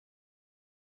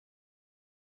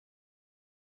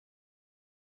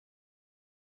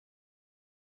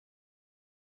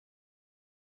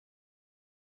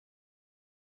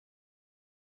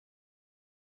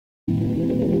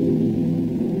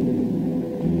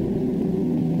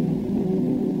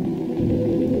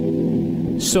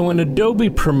So in Adobe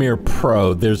Premiere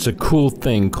Pro, there's a cool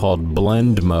thing called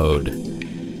blend mode.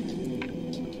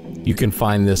 You can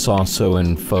find this also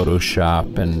in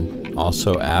Photoshop and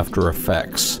also After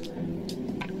Effects.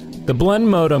 The blend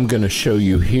mode I'm going to show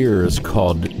you here is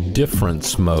called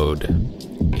difference mode.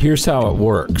 Here's how it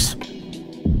works.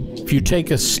 If you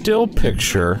take a still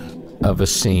picture of a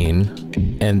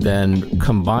scene and then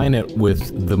combine it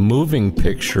with the moving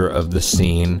picture of the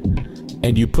scene,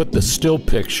 and you put the still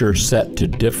picture set to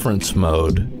difference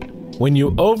mode, when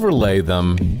you overlay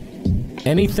them,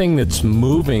 anything that's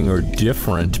moving or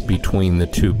different between the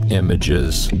two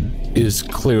images is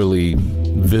clearly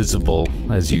visible,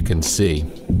 as you can see.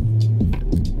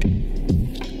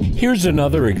 Here's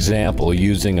another example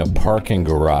using a parking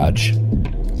garage.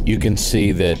 You can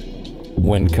see that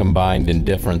when combined in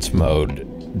difference mode,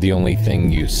 the only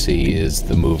thing you see is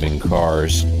the moving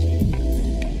cars.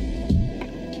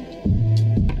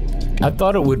 I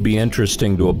thought it would be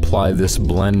interesting to apply this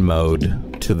blend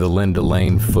mode to the Linda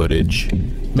Lane footage,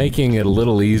 making it a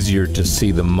little easier to see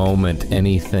the moment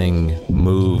anything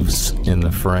moves in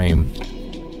the frame.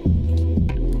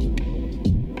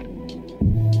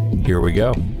 Here we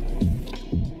go.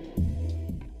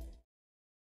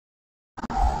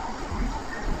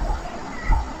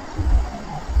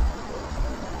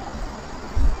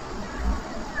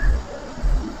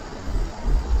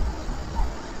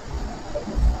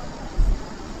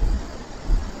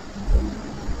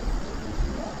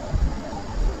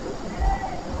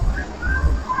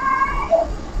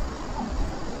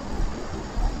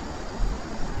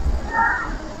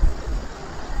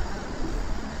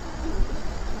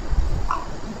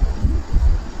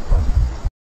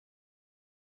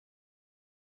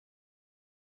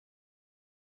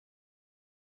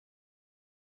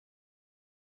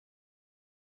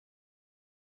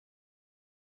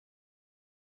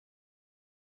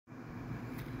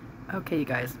 Okay, you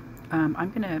guys,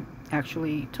 I'm going to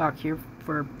actually talk here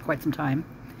for quite some time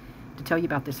to tell you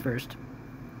about this first.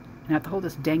 And I have to hold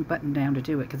this dang button down to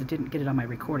do it because it didn't get it on my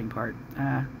recording part.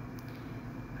 I'm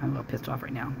a little pissed off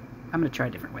right now. I'm going to try a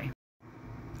different way.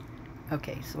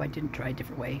 Okay, so I didn't try a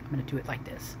different way. I'm going to do it like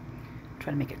this.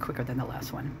 Try to make it quicker than the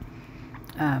last one.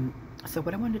 So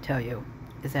what I wanted to tell you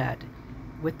is that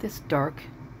with this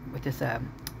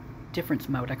difference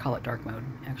mode, I call it dark mode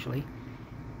actually,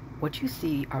 what you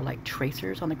see are like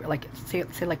tracers on the, like say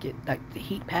like the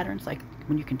heat patterns, like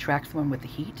when you can track someone with the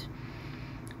heat.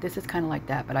 This is kind of like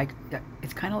that, but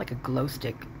it's kind of like a glow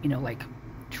stick, you know, like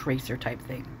tracer type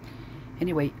thing.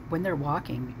 Anyway, when they're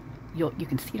walking, you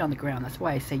can see it on the ground. That's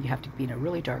why I say you have to be in a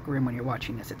really dark room when you're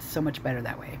watching this. It's so much better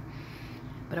that way.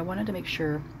 But I wanted to make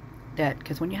sure that,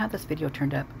 because when you have this video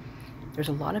turned up, there's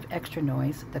a lot of extra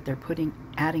noise that they're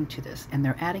adding to this, and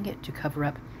they're adding it to cover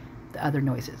up the other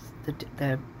noises,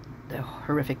 the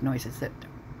horrific noises that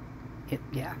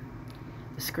the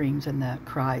screams and the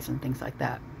cries and things like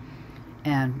that.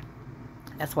 And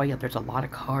that's why there's a lot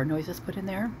of car noises put in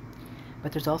there.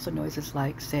 But there's also noises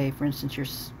like, say for instance, you're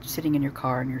sitting in your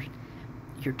car and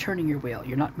you're turning your wheel.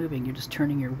 You're not moving, you're just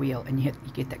turning your wheel, and you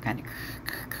get that kind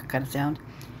of sound.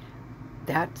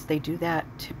 They do that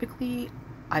typically,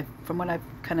 from what I've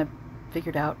kind of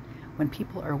figured out, when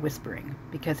people are whispering,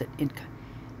 because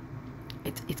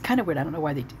it's kind of weird. I don't know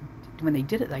why when they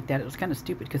did it like that, it was kind of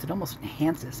stupid because it almost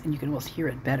enhances and you can almost hear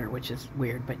it better, which is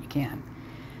weird, but you can.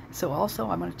 So also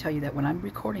I'm going to tell you that when I'm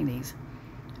recording these,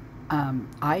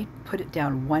 I put it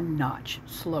down one notch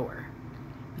slower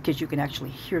because you can actually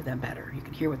hear them better. You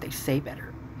can hear what they say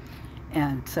better.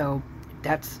 And so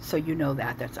so you know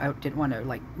that. I didn't want to,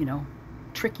 like, you know,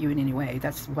 trick you in any way.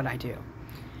 That's what I do.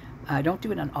 I don't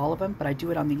do it on all of them, but I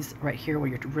do it on these right here where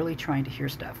you're really trying to hear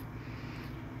stuff.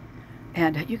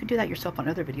 And you can do that yourself on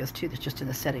other videos too. That's just in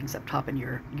the settings up top in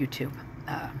your YouTube,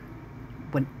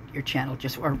 when your channel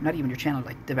or not even your channel,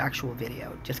 like the actual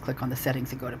video. Just click on the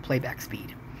settings and go to playback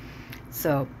speed.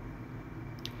 So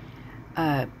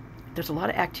there's a lot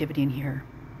of activity in here,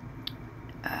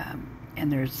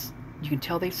 and you can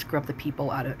tell they scrub the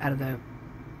people out of the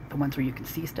ones where you can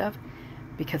see stuff,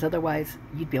 because otherwise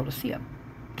you'd be able to see them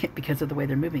because of the way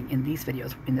they're moving in these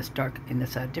videos in this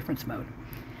difference mode.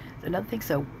 Another thing,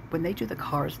 so when they do the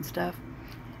cars and stuff,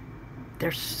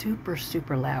 they're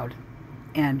super loud,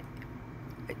 and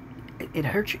it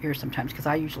hurts your ears sometimes, because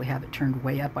I usually have it turned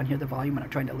way up on here, the volume, when I'm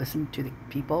trying to listen to the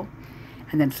people,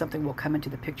 and then something will come into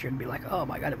the picture and be like, oh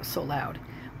my god, it was so loud.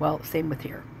 Well, same with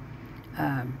here.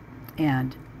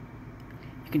 And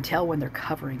you can tell when they're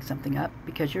covering something up,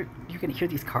 because you're going to hear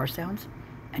these car sounds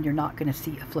and you're not going to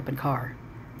see a flipping car.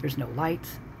 There's no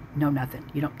lights, no nothing.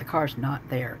 The car's not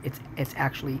there. It's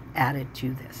actually added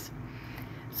to this.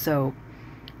 So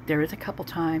there is a couple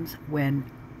times when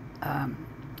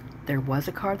There was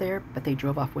a car there, but they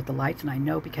drove off with the lights, and I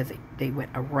know because they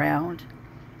went around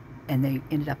and they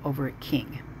ended up over at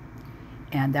King.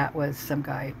 And that was some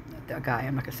guy, a guy,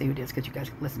 I'm not going to say who it is because you guys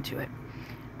can listen to it,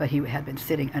 but he had been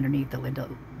sitting underneath the Linda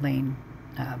Lane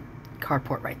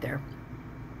carport right there.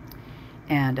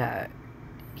 And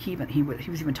he was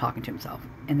even talking to himself.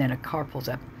 And then a car pulls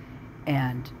up,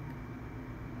 and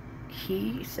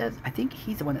he says, I think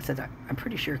he's the one that says, I'm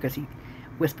pretty sure, because he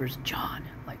whispers John,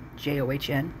 like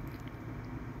John,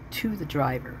 to the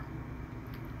driver.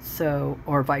 So,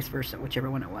 or vice versa, whichever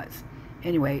one it was.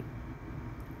 Anyway,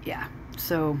 yeah.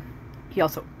 So he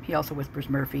also whispers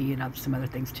Murphy and some other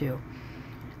things too.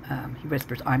 He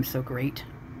whispers, I'm so great.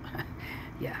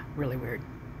 Yeah, really weird.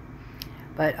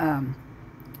 But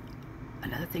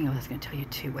another thing I was going to tell you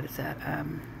too. What is that?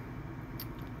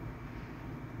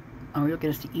 Oh, you'll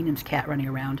get to see Enan's cat running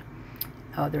around.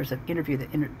 There's an interview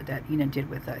that Enan did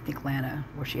with, I think, Lana,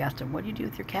 where she asked him, what do you do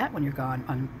with your cat when you're gone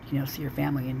on, see your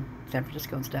family in San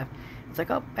Francisco and stuff? It's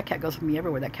like, oh, that cat goes with me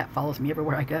everywhere. That cat follows me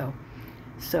everywhere I go.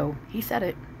 So he said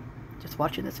it. Just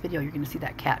watching this video, you're going to see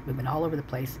that cat moving all over the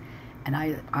place. And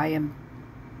I am,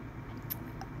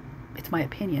 it's my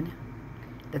opinion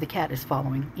that the cat is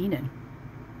following Enan.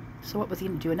 So what was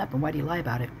Enan doing up, and why did he lie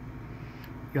about it?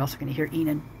 You're also going to hear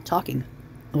Enan talking.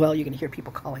 Well, you're going to hear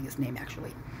people calling his name,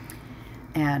 actually.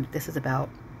 And this is about,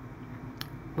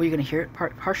 well, you're going to hear it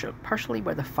partially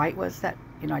where the fight was that,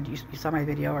 you saw my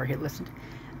video or had listened,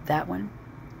 that one.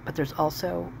 But there's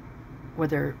also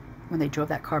where when they drove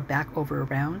that car back over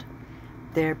around,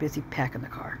 they're busy packing the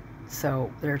car. So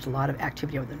there's a lot of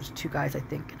activity over there. There's two guys, I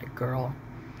think, and a girl.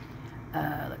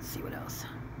 Let's see what else.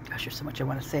 Gosh, there's so much I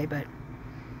want to say, but,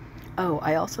 oh,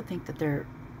 I also think that there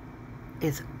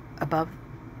is above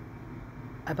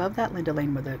that Linda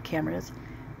Lane where the camera is,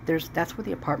 that's where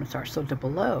the apartments are. So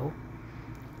below,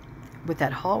 with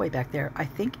that hallway back there, I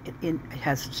think it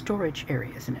has storage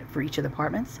areas in it for each of the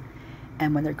apartments.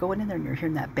 And when they're going in there and you're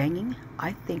hearing that banging,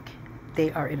 I think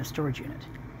they are in a storage unit.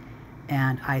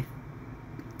 And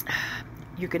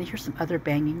you're going to hear some other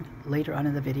banging later on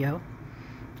in the video.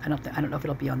 I don't know if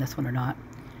it'll be on this one or not,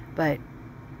 but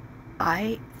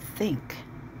I think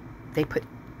they put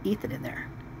Ethan in there.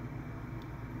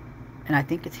 And I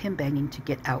think it's him banging to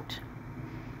get out.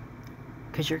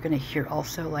 Because you're going to hear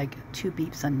also like two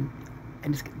beeps and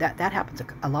that happens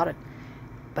a lot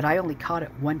but I only caught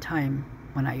it one time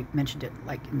when I mentioned it,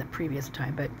 like in the previous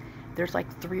time, but there's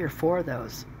like 3 or 4 of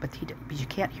those, but you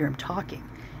can't hear him talking.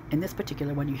 In this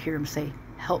particular one, you hear him say,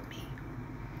 help me.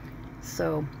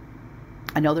 So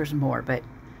I know there's more, but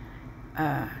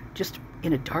just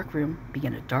in a dark room, be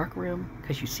in a dark room,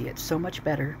 because you see it so much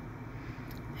better.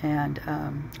 And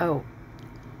oh,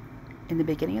 in the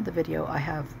beginning of the video, I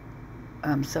have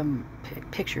some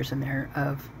pictures in there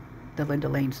of the Linda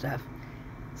Lane stuff.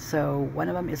 So one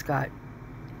of them is got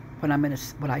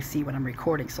what I see when I'm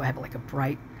recording. So I have like a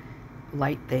bright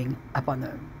light thing up in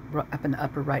the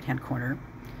upper right hand corner,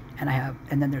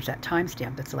 and then there's that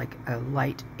timestamp that's like a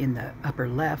light in the upper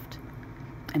left,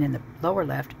 and in the lower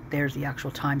left there's the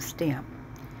actual timestamp.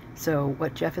 So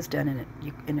what Jeff has done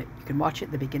you can watch it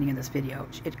at the beginning of this video.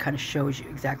 It kind of shows you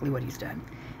exactly what he's done,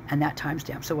 and that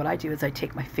timestamp. So what I do is I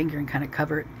take my finger and kind of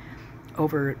cover it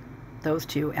over those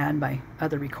two and my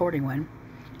other recording one,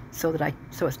 so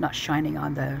it's not shining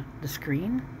on the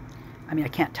screen. I mean, I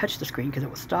can't touch the screen because it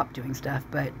will stop doing stuff,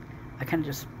 but I kind of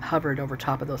just hovered over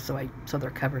top of those so they're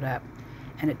covered up,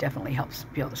 and it definitely helps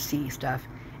be able to see stuff.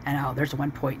 And there's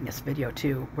one point in this video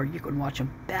too where you can watch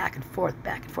them back and forth,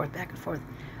 back and forth, back and forth.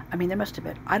 I mean, there must have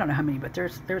been, I don't know how many, but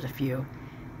there's a few.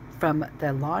 From the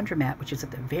laundromat, which is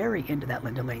at the very end of that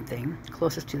Linda Lane thing,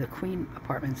 closest to the Queen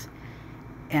apartments,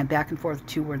 and back and forth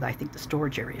to where I think the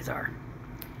storage areas are.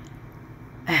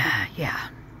 Yeah.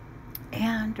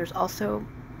 And there's also,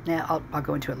 I'll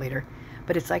go into it later,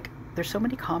 but it's like, there's so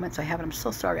many comments I have, and I'm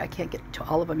so sorry I can't get to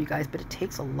all of them, you guys, but it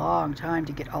takes a long time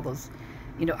to get all those,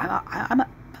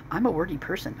 I'm a wordy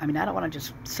person. I mean, I don't want to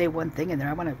just say one thing in there.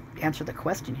 I want to answer the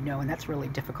question, and that's really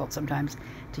difficult sometimes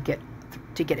to get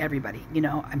everybody.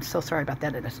 I'm so sorry about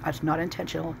that. It's not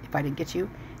intentional. If I didn't get you,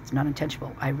 it's not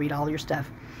intentional. I read all your stuff.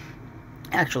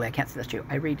 Actually, I can't say that's true.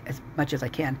 I read as much as I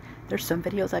can. There's some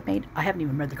videos I've made I haven't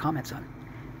even read the comments on,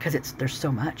 because there's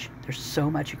so much. There's so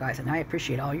much, you guys, and I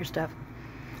appreciate all your stuff.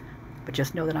 But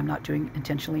just know that I'm not doing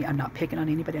intentionally. I'm not picking on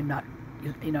anybody. I'm not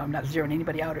zeroing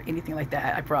anybody out or anything like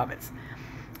that. I promise.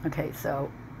 Okay, so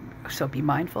be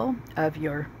mindful of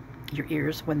your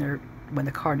ears when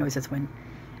the car noises,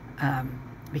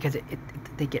 because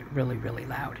they get really, really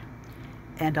loud.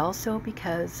 And also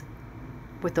because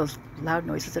with those loud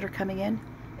noises that are coming in,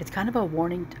 it's kind of a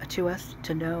warning to us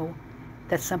to know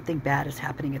that something bad is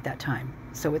happening at that time.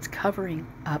 So it's covering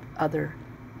up other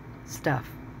stuff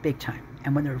big time.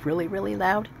 And when they're really, really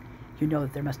loud, you know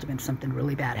that there must have been something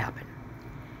really bad happen.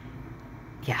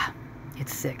 Yeah,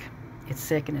 it's sick. It's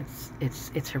sick, and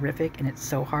it's horrific, and it's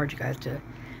so hard, you guys, to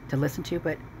listen to.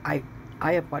 But I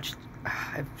have watched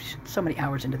I've so many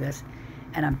hours into this,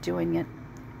 and I'm doing it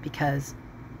because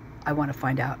I want to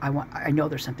find out. I know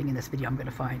there's something in this video I'm going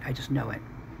to find. I just know it.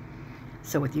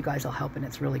 So with you guys, I'll help, and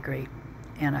it's really great,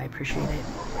 and I appreciate it.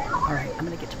 All right, I'm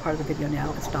going to get to part of the video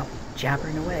now and stop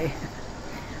jabbering away.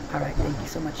 All right, thank you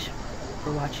so much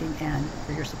for watching and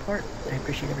for your support. I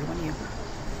appreciate every one of you.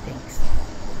 Thanks.